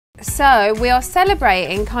So we are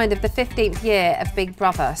celebrating kind of the 15th year of Big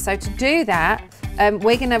Brother. So to do that,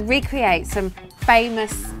 we're going to recreate some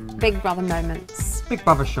famous Big Brother moments. Big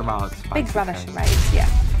Brother charades. Basically. Big Brother charades, yeah.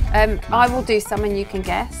 I will do some and you can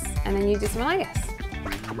guess, and then you do some and I guess.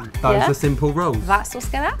 Those are simple rules. That's what's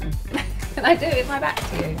going to happen. Can I do it with my back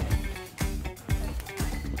to you?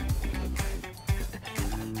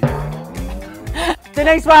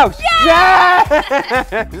 Denise Welsh! Yeah!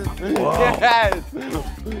 Yes! Yes!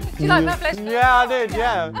 Do you like that flesh? Yeah, I did,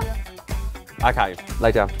 yeah. Okay,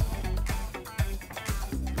 lay down.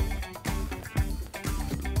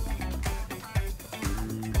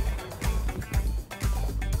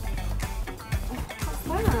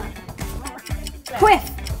 Quiff.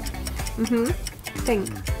 Think.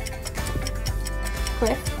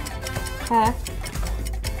 Quiff. Hair.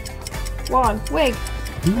 One. Wig.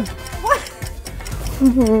 What?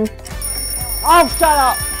 Oh, shut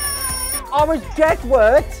up! I was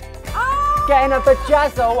Jedward getting a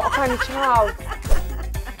vajazzle off my child.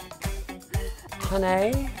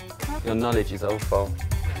 Honey? Your knowledge is awful.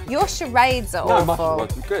 Your charades are No, awful.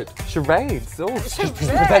 much good. Charades. Oh, she Charades.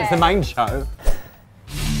 presents the main show.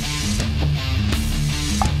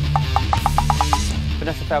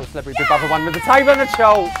 Vanessa Feltz, Celebrity Big Brother 1 with the table and the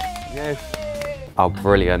chalk. Yes. Oh,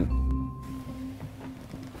 brilliant.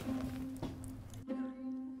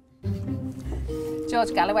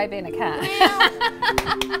 George Galloway being a cat.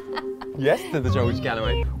 Yes, to the George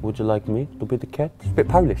Galloway. Would you like me to be the cat? It's a bit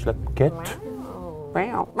Polish, like cat.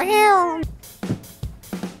 Meow. Meow.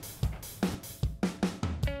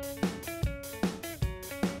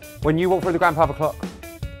 When you walk through the grandfather clock,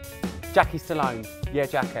 Jackie Stallone. Yeah,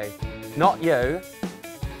 Jackie. Not you.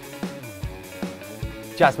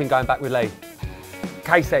 Jasmine going back with Lee.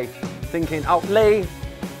 Casey thinking, oh,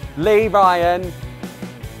 Lee, Ryan,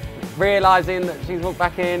 realising that she's walked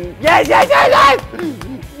back in. Yes, yes, yes, yes!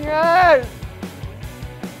 Yes!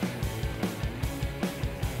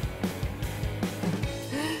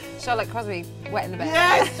 Charlotte Crosby wetting the bed.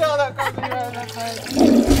 Yes, Charlotte Crosby.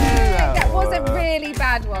 That was a really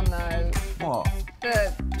bad one though. What?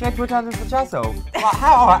 The Jedward had a vajazzle.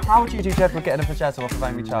 Like, how would you do Jedward getting a vajazzle off of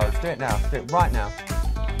Amy Charles? Do it now. Do it right now.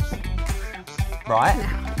 Right?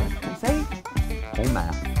 See? All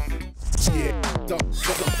mouth.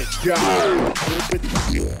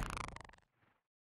 Yeah.